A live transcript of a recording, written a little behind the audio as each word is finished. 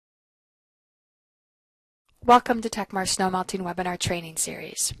Welcome to Techmar Snow Melting Webinar Training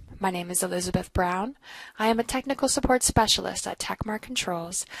Series. My name is Elizabeth Brown. I am a Technical Support Specialist at Techmar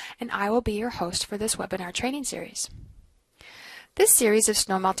Controls, and I will be your host for this webinar training series. This series of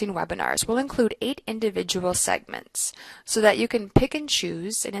snow melting webinars will include 8 individual segments so that you can pick and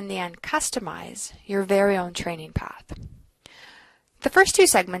choose and in the end customize your very own training path. The first 2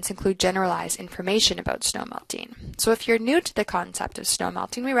 segments include generalized information about snow melting. So if you're new to the concept of snow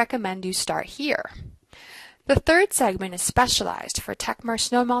melting, we recommend you start here. The third segment is specialized for Techmar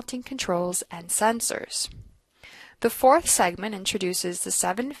snow melting controls and sensors. The fourth segment introduces the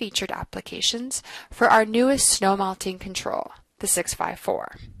 7 featured applications for our newest snow melting control, the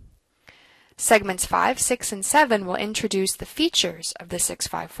 654. Segments 5, 6, and 7 will introduce the features of the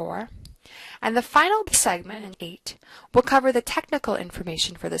 654, and the final segment, in 8, will cover the technical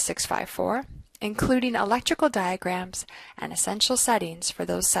information for the 654, including electrical diagrams and essential settings for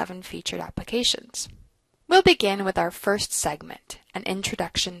those 7 featured applications. We'll begin with our first segment, an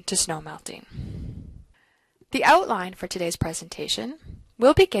introduction to snow melting. The outline for today's presentation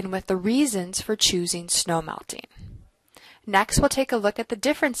will begin with the reasons for choosing snow melting. Next, we'll take a look at the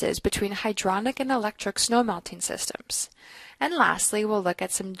differences between hydronic and electric snow melting systems. And lastly, we'll look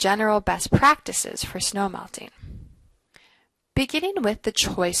at some general best practices for snow melting. Beginning with the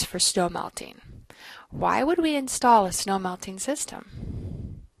choice for snow melting. Why would we install a snow melting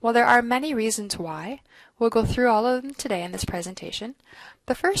system? Well, there are many reasons why. We'll go through all of them today in this presentation.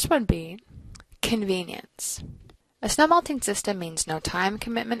 The first one being convenience. A snow melting system means no time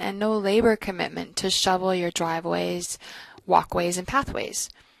commitment and no labor commitment to shovel your driveways, walkways, and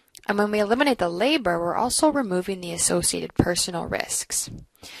pathways. And when we eliminate the labor, we're also removing the associated personal risks.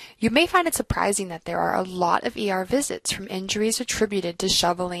 You may find it surprising that there are a lot of ER visits from injuries attributed to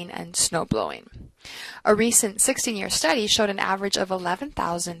shoveling and snow blowing. A recent 16-year study showed an average of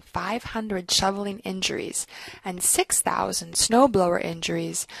 11,500 shoveling injuries and 6,000 snowblower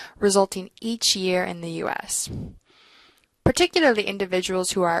injuries resulting each year in the U.S. Particularly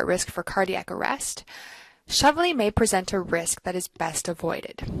individuals who are at risk for cardiac arrest, shoveling may present a risk that is best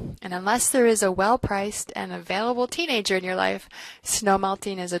avoided. And unless there is a well-priced and available teenager in your life, snow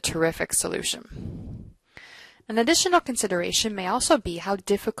melting is a terrific solution. An additional consideration may also be how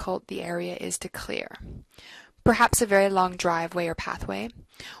difficult the area is to clear. Perhaps a very long driveway or pathway,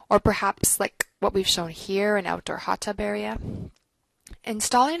 or perhaps like what we've shown here, an outdoor hot tub area.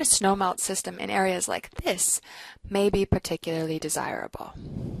 Installing a snow melt system in areas like this may be particularly desirable.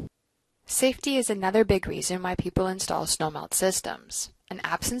 Safety is another big reason why people install snow melt systems. An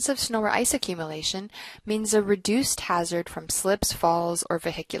absence of snow or ice accumulation means a reduced hazard from slips, falls, or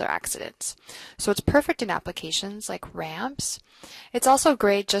vehicular accidents. So it's perfect in applications like ramps. It's also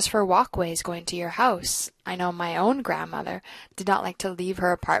great just for walkways going to your house. I know my own grandmother did not like to leave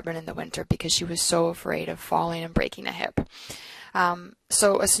her apartment in the winter because she was so afraid of falling and breaking a hip.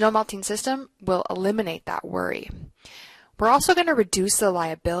 So a snow melting system will eliminate that worry. We're also going to reduce the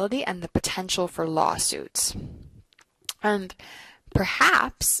liability and the potential for lawsuits. And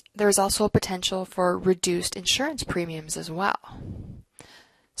perhaps there's also a potential for reduced insurance premiums as well.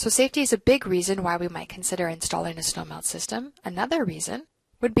 So safety is a big reason why we might consider installing a snow melt system. Another reason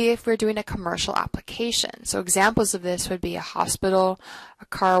would be if we're doing a commercial application. So examples of this would be a hospital, a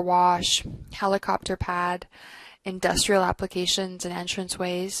car wash, helicopter pad, industrial applications and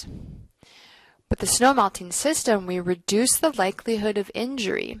entranceways. With the snow melting system, we reduce the likelihood of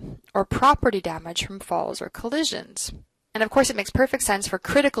injury or property damage from falls or collisions. And of course, it makes perfect sense for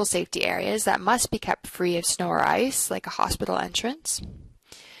critical safety areas that must be kept free of snow or ice, like a hospital entrance.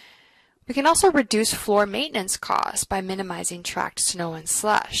 We can also reduce floor maintenance costs by minimizing tracked snow and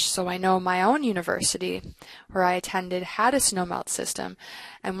slush. So I know my own university, where I attended, had a snow melt system,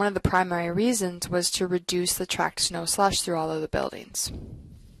 and one of the primary reasons was to reduce the tracked snow slush through all of the buildings.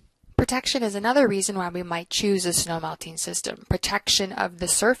 Protection is another reason why we might choose a snow melting system. Protection of the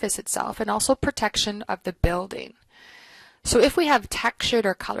surface itself and also protection of the building. So if we have textured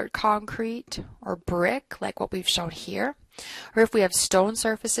or colored concrete or brick, like what we've shown here, or if we have stone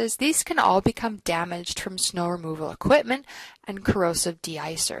surfaces, these can all become damaged from snow removal equipment and corrosive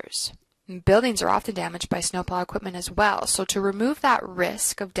de-icers. Buildings are often damaged by snowplow equipment as well, so to remove that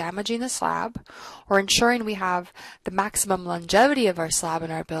risk of damaging the slab or ensuring we have the maximum longevity of our slab in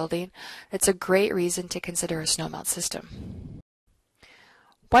our building, it's a great reason to consider a snow melt system.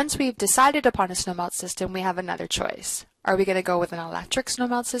 Once we've decided upon a snow melt system, we have another choice. Are we going to go with an electric snow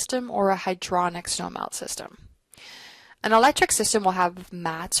melt system or a hydronic snow melt system? An electric system will have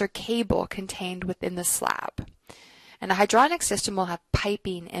mats or cable contained within the slab. And a hydronic system will have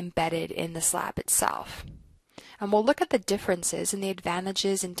piping embedded in the slab itself. and we'll look at the differences and the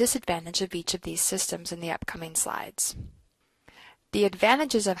advantages and disadvantages of each of these systems in the upcoming slides. The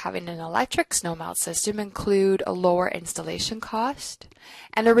advantages of having an electric snowmelt system include a lower installation cost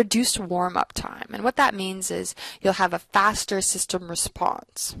and a reduced warm-up time. And what that means is you'll have a faster system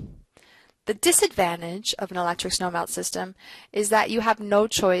response. The disadvantage of an electric snowmelt system is that you have no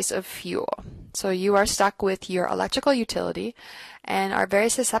choice of fuel. So you are stuck with your electrical utility and are very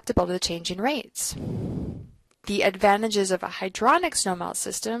susceptible to the changing rates. The advantages of a hydronic snowmelt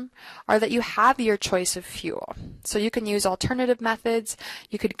system are that you have your choice of fuel. So you can use alternative methods,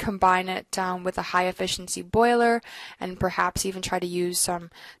 you could combine it with a high efficiency boiler and perhaps even try to use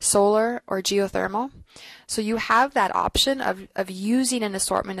some solar or geothermal. So you have that option of using an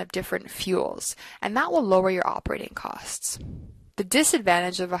assortment of different fuels, and that will lower your operating costs. The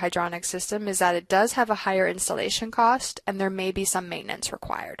disadvantage of a hydronic system is that it does have a higher installation cost and there may be some maintenance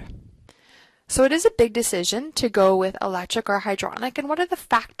required. So it is a big decision to go with electric or hydronic, and what are the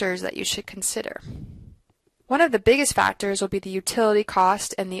factors that you should consider? One of the biggest factors will be the utility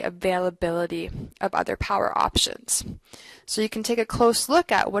cost and the availability of other power options. So you can take a close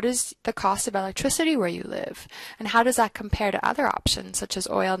look at what is the cost of electricity where you live, and how does that compare to other options such as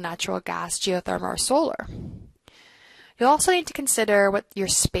oil, natural gas, geothermal, or solar. You'll also need to consider what your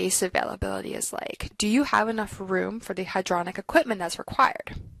space availability is like. Do you have enough room for the hydronic equipment that's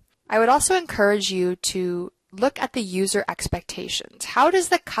required? I would also encourage you to look at the user expectations. How does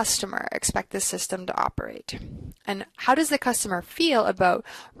the customer expect the system to operate? And how does the customer feel about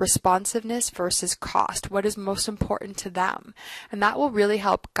responsiveness versus cost? What is most important to them? And that will really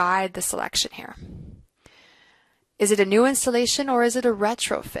help guide the selection here. Is it a new installation or is it a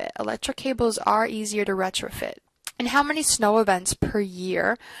retrofit? Electric cables are easier to retrofit. And how many snow events per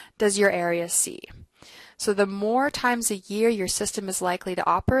year does your area see? So the more times a year your system is likely to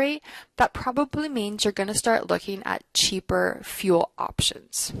operate, that probably means you're going to start looking at cheaper fuel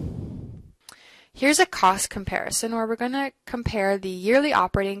options. Here's a cost comparison where we're going to compare the yearly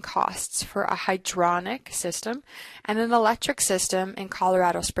operating costs for a hydronic system and an electric system in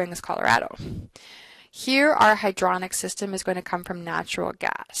Colorado Springs, Colorado. Here, our hydronic system is going to come from natural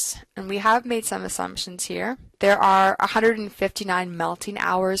gas, and we have made some assumptions here. There are 159 melting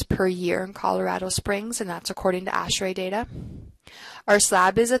hours per year in Colorado Springs, and that's according to ASHRAE data. Our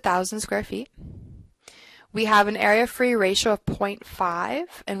slab is 1,000 square feet. We have an area-free ratio of 0.5,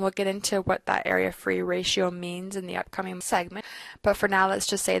 and we'll get into what that area-free ratio means in the upcoming segment. But for now, let's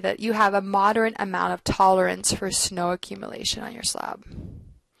just say that you have a moderate amount of tolerance for snow accumulation on your slab.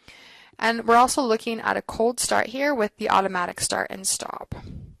 And we're also looking at a cold start here with the automatic start and stop.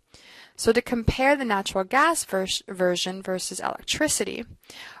 So to compare the natural gas version versus electricity,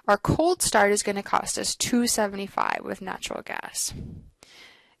 our cold start is going to cost us $2.75 with natural gas.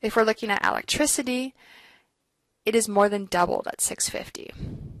 If we're looking at electricity, it is more than doubled at $6.50.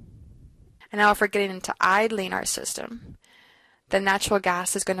 And now if we're getting into idling our system, the natural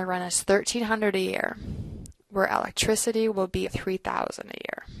gas is going to run us $1,300 a year, where electricity will be $3,000 a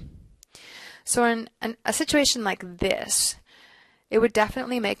year. So in a situation like this, it would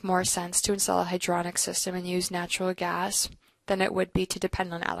definitely make more sense to install a hydronic system and use natural gas than it would be to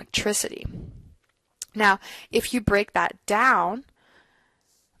depend on electricity. Now, if you break that down,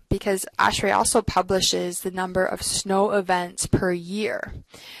 because ASHRAE also publishes the number of snow events per year,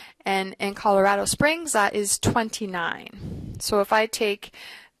 and in Colorado Springs, that is 29. So if I take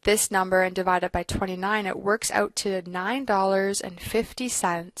this number and divide it by 29, it works out to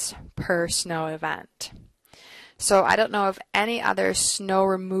 $9.50 per snow event. So I don't know of any other snow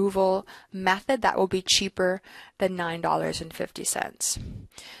removal method that will be cheaper than $9.50.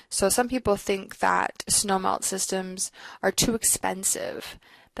 So some people think that snowmelt systems are too expensive,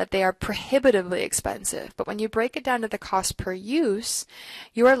 that they are prohibitively expensive. But when you break it down to the cost per use,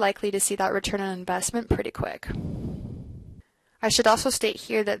 you are likely to see that return on investment pretty quick. I should also state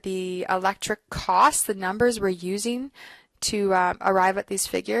here that the electric costs, the numbers we're using to arrive at these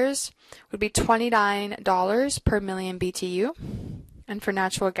figures, would be $29 per million BTU. And for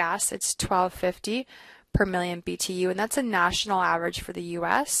natural gas, it's $12.50 per million BTU. And that's a national average for the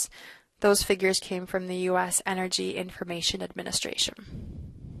U.S. Those figures came from the U.S. Energy Information Administration.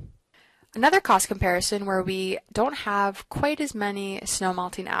 Another cost comparison where we don't have quite as many snow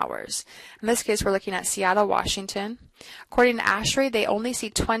melting hours. In this case, we're looking at Seattle, Washington. According to ASHRAE, they only see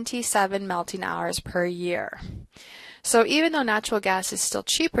 27 melting hours per year. So even though natural gas is still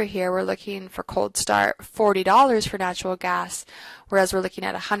cheaper here, we're looking for cold start $40 for natural gas, whereas we're looking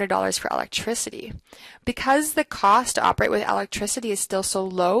at $100 for electricity. Because the cost to operate with electricity is still so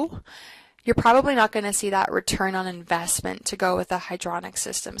low, you're probably not going to see that return on investment to go with a hydronic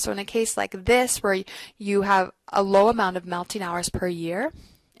system. So in a case like this, where you have a low amount of melting hours per year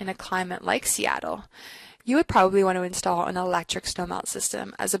in a climate like Seattle, you would probably want to install an electric snowmelt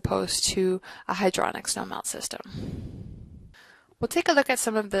system as opposed to a hydronic snowmelt system. We'll take a look at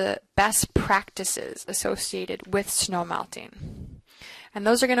some of the best practices associated with snow melting. And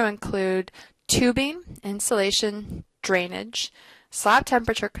those are going to include tubing, insulation, drainage, slab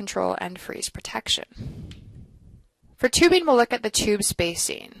temperature control, and freeze protection. For tubing, we'll look at the tube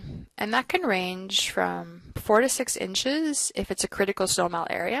spacing, and that can range from 4 to 6 inches if it's a critical snowmelt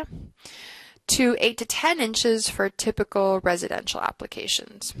area, to 8 to 10 inches for typical residential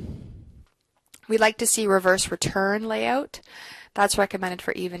applications. We like to see reverse return layout. That's recommended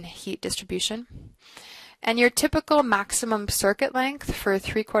for even heat distribution. And your typical maximum circuit length for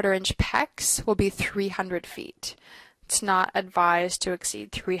 3/4 inch PEX will be 300 feet. It's not advised to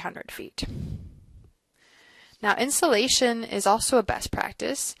exceed 300 feet. Now, insulation is also a best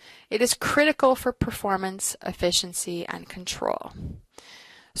practice. It is critical for performance, efficiency, and control.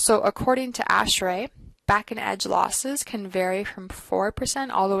 So according to ASHRAE, back and edge losses can vary from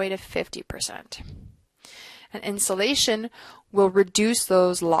 4% all the way to 50%. And insulation will reduce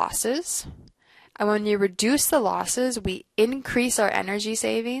those losses. And when you reduce the losses, we increase our energy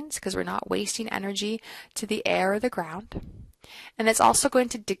savings because we're not wasting energy to the air or the ground. And it's also going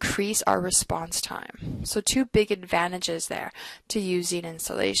to decrease our response time. So two big advantages there to using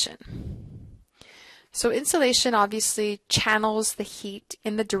insulation. So insulation obviously channels the heat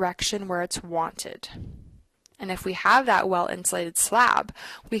in the direction where it's wanted. And if we have that well-insulated slab,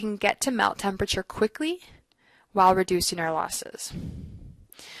 we can get to melt temperature quickly while reducing our losses.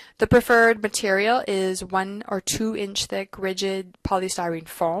 The preferred material is 1 or 2 inch thick rigid polystyrene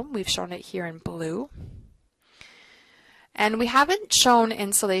foam. We've shown it here in blue. And we haven't shown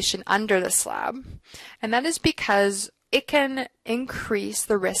insulation under the slab, and that is because it can increase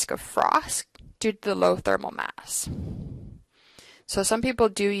the risk of frost due to the low thermal mass. So some people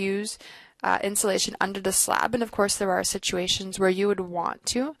do use insulation under the slab, and of course there are situations where you would want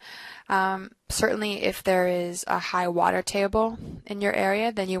to. Certainly if there is a high water table in your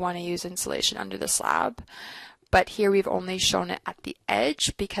area, then you want to use insulation under the slab. But here we've only shown it at the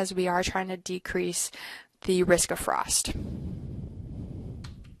edge because we are trying to decrease the risk of frost.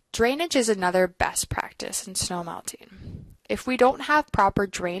 Drainage is another best practice in snow melting. If we don't have proper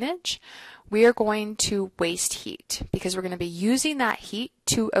drainage, we are going to waste heat because we're going to be using that heat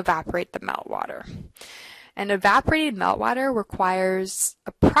to evaporate the meltwater. And evaporated meltwater requires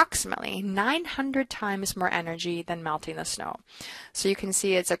approximately 900 times more energy than melting the snow. So you can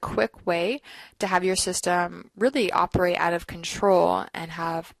see it's a quick way to have your system really operate out of control and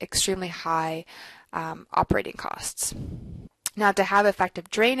have extremely high operating costs. Now, to have effective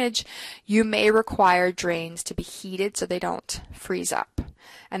drainage, you may require drains to be heated so they don't freeze up.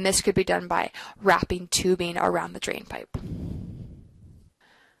 And this could be done by wrapping tubing around the drain pipe.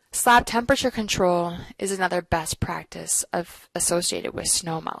 Slab temperature control is another best practice associated with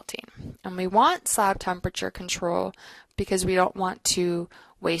snow melting. And we want slab temperature control because we don't want to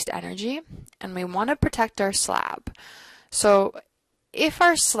waste energy and we want to protect our slab. So if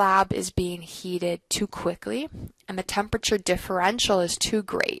our slab is being heated too quickly and the temperature differential is too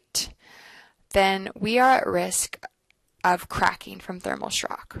great, then we are at risk of cracking from thermal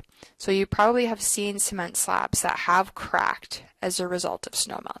shock. So you probably have seen cement slabs that have cracked as a result of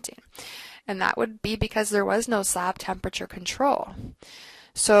snow melting. And that would be because there was no slab temperature control.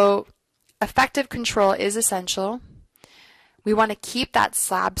 So effective control is essential. We want to keep that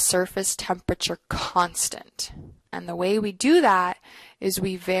slab surface temperature constant. And the way we do that is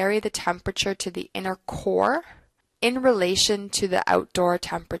we vary the temperature to the inner core in relation to the outdoor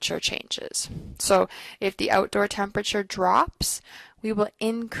temperature changes. So if the outdoor temperature drops, we will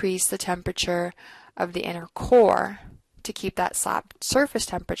increase the temperature of the inner core to keep that slab surface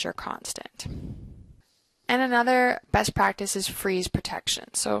temperature constant. And another best practice is freeze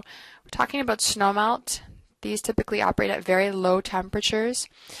protection. So we're talking about snowmelt. These typically operate at very low temperatures.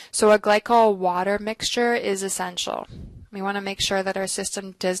 So a glycol water mixture is essential. We want to make sure that our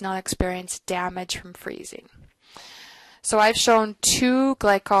system does not experience damage from freezing. So I've shown 2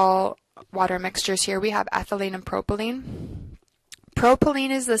 glycol water mixtures here. We have ethylene and propylene. Propylene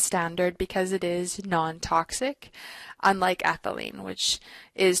is the standard because it is non-toxic, unlike ethylene, which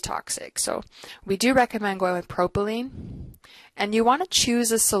is toxic. So we do recommend going with propylene. And you want to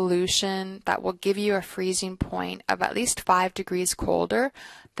choose a solution that will give you a freezing point of at least 5 degrees colder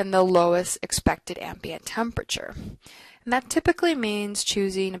than the lowest expected ambient temperature. And that typically means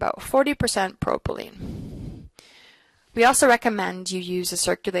choosing about 40% propylene. We also recommend you use a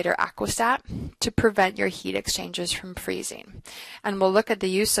circulator aquastat to prevent your heat exchangers from freezing. And we'll look at the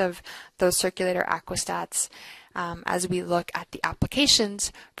use of those circulator aquastats as we look at the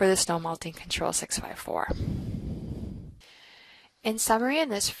applications for the Snow Melting Control 654. In summary, in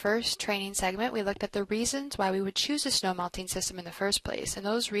this first training segment, we looked at the reasons why we would choose a snow melting system in the first place, and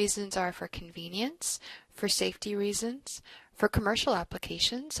those reasons are for convenience, for safety reasons, for commercial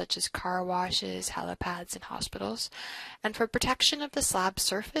applications such as car washes, helipads, and hospitals, and for protection of the slab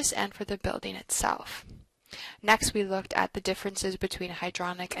surface and for the building itself. Next, we looked at the differences between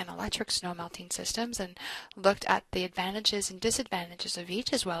hydronic and electric snow melting systems and looked at the advantages and disadvantages of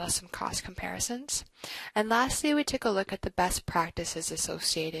each, as well as some cost comparisons. And lastly, we took a look at the best practices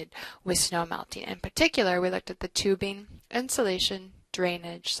associated with snow melting. In particular, we looked at the tubing, insulation,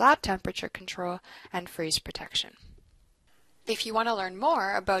 drainage, slab temperature control, and freeze protection. If you want to learn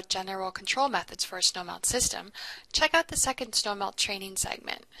more about general control methods for a snowmelt system, check out the second snowmelt training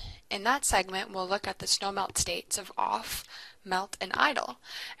segment. In that segment, we'll look at the snowmelt states of off, melt, and idle,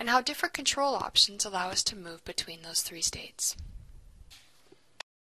 and how different control options allow us to move between those three states.